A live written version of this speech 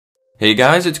Hey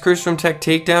guys, it's Chris from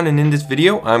TechTakedown, and in this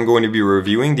video, I'm going to be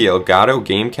reviewing the Elgato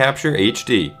Game Capture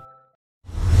HD.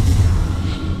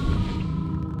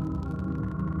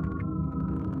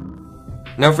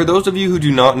 Now, for those of you who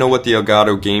do not know what the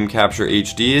Elgato Game Capture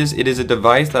HD is, it is a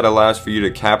device that allows for you to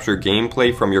capture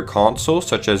gameplay from your console,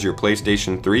 such as your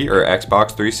PlayStation 3 or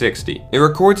Xbox 360. It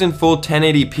records in full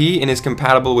 1080p and is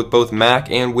compatible with both Mac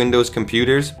and Windows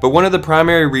computers, but one of the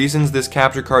primary reasons this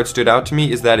capture card stood out to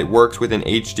me is that it works with an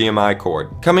HDMI cord.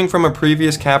 Coming from a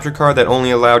previous capture card that only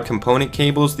allowed component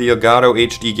cables, the Elgato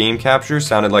HD Game Capture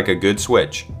sounded like a good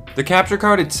switch. The capture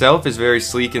card itself is very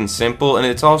sleek and simple, and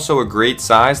it's also a great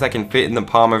size that can fit in the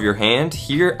palm of your hand.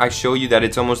 Here I show you that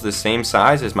it's almost the same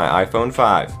size as my iPhone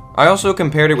 5. I also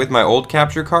compared it with my old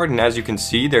capture card, and as you can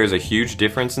see, there is a huge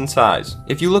difference in size.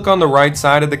 If you look on the right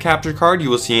side of the capture card, you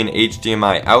will see an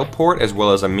HDMI out port as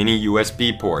well as a mini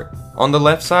USB port. On the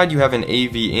left side, you have an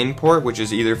AV in port, which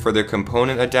is either for the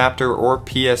component adapter or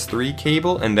PS3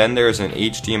 cable, and then there is an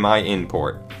HDMI in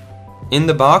port. In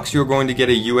the box, you're going to get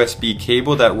a USB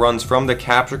cable that runs from the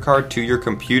capture card to your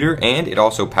computer, and it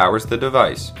also powers the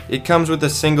device. It comes with a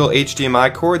single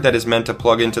HDMI cord that is meant to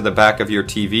plug into the back of your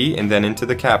TV and then into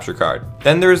the capture card.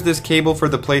 Then there is this cable for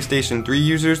the PlayStation 3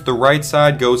 users. The right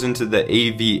side goes into the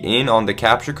AV in on the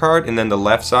capture card, and then the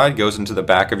left side goes into the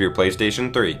back of your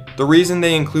PlayStation 3. The reason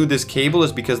they include this cable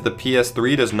is because the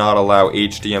PS3 does not allow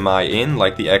HDMI in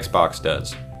like the Xbox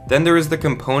does. Then there is the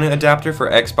component adapter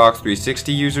for Xbox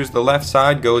 360 users. The left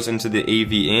side goes into the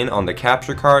AV in on the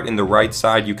capture card, and the right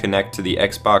side you connect to the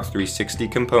Xbox 360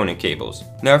 component cables.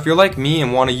 Now, if you're like me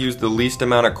and want to use the least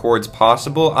amount of cords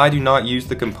possible, I do not use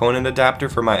the component adapter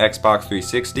for my Xbox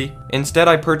 360. Instead,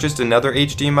 I purchased another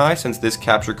HDMI since this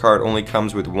capture card only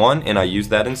comes with one, and I use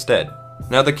that instead.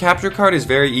 Now, the capture card is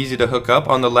very easy to hook up.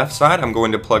 On the left side, I'm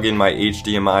going to plug in my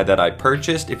HDMI that I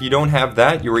purchased. If you don't have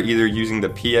that, you are either using the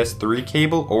PS3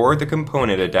 cable or the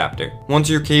component adapter. Once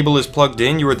your cable is plugged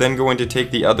in, you are then going to take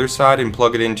the other side and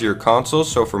plug it into your console.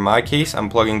 So for my case, I'm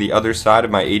plugging the other side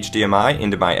of my HDMI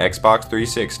into my Xbox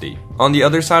 360. On the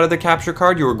other side of the capture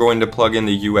card, you are going to plug in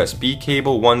the USB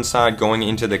cable, one side going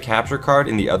into the capture card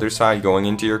and the other side going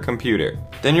into your computer.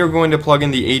 Then you're going to plug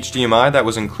in the HDMI that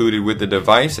was included with the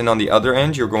device, and on the other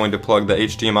end, you're going to plug the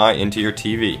HDMI into your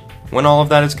TV. When all of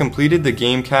that is completed, the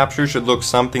game capture should look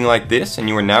something like this, and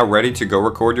you are now ready to go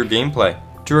record your gameplay.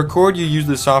 To record, you use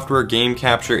the software Game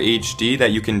Capture HD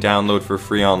that you can download for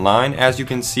free online. As you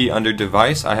can see under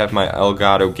device, I have my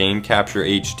Elgato Game Capture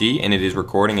HD, and it is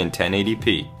recording in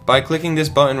 1080p. By clicking this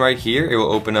button right here, it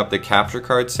will open up the capture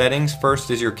card settings. First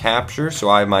is your capture, so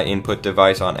I have my input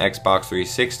device on Xbox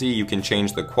 360. You can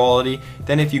change the quality.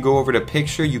 Then if you go over to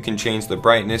picture, you can change the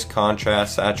brightness,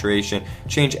 contrast, saturation,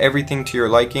 change everything to your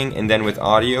liking, and then with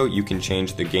audio, you can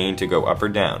change the gain to go up or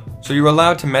down. So you're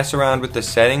allowed to mess around with the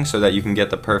settings so that you can get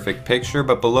the perfect picture,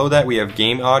 but below that we have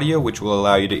game audio, which will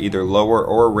allow you to either lower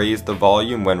or raise the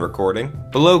volume when recording.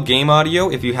 Below game audio,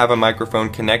 if you have a microphone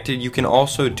connected, you can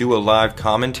also do a live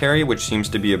commentary, which seems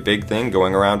to be a big thing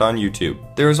going around on YouTube.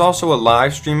 There is also a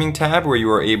live streaming tab where you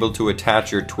are able to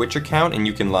attach your Twitch account and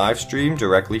you can live stream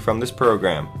directly from this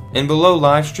program. And below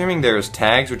live streaming, there is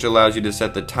tags, which allows you to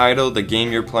set the title, the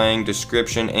game you're playing,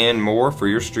 description, and more for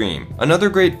your stream. Another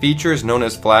great feature is known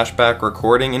as flashback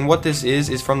recording, and what this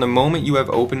is from the moment you have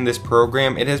opened this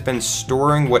program, it has been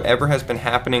storing whatever has been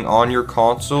happening on your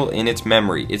console in its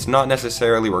memory. It's not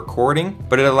necessarily recording,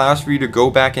 but it allows for you to go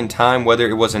back in time, whether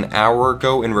it was an hour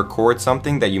ago, and record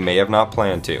something that you may have not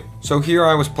planned to. So here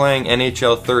I was playing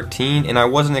NHL 13, and I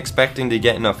wasn't expecting to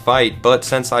get in a fight, but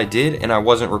since I did and I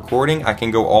wasn't recording, I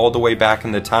can go all the way back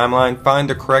in the timeline, find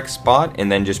the correct spot,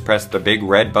 and then just press the big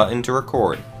red button to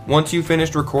record. Once you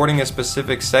finished recording a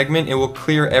specific segment, it will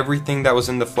clear everything that was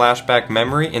in the flashback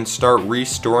memory and start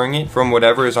restoring it from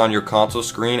whatever is on your console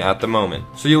screen at the moment.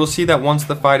 So you will see that once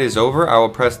the fight is over, I will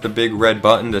press the big red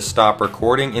button to stop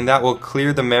recording, and that will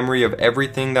clear the memory of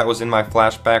everything that was in my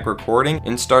flashback recording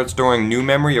and start storing new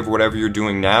memory of whatever you're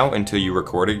doing now until you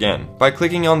record again. By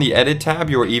clicking on the edit tab,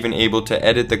 you are even able to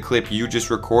edit the clip you just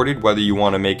recorded, whether you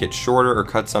want to make it shorter or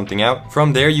cut something out.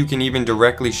 From there, you can even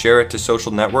directly share it to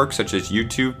social networks such as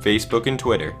YouTube, Facebook, and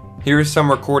Twitter. Here is some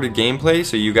recorded gameplay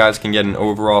so you guys can get an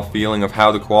overall feeling of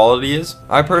how the quality is.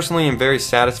 I personally am very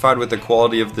satisfied with the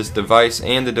quality of this device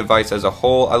and the device as a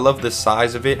whole. I love the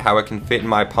size of it, how it can fit in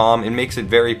my palm. It makes it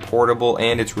very portable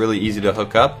and it's really easy to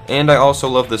hook up. And I also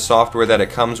love the software that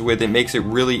it comes with. It makes it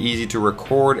really easy to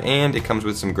record and it comes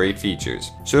with some great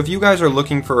features. So if you guys are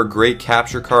looking for a great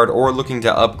capture card or looking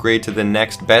to upgrade to the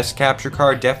next best capture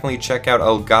card, definitely check out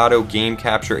Elgato Game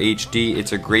Capture HD.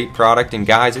 It's a great product, and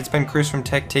guys, it's been Chris from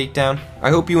TechTakedown.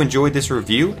 I hope you enjoyed this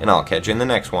review, and I'll catch you in the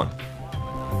next one.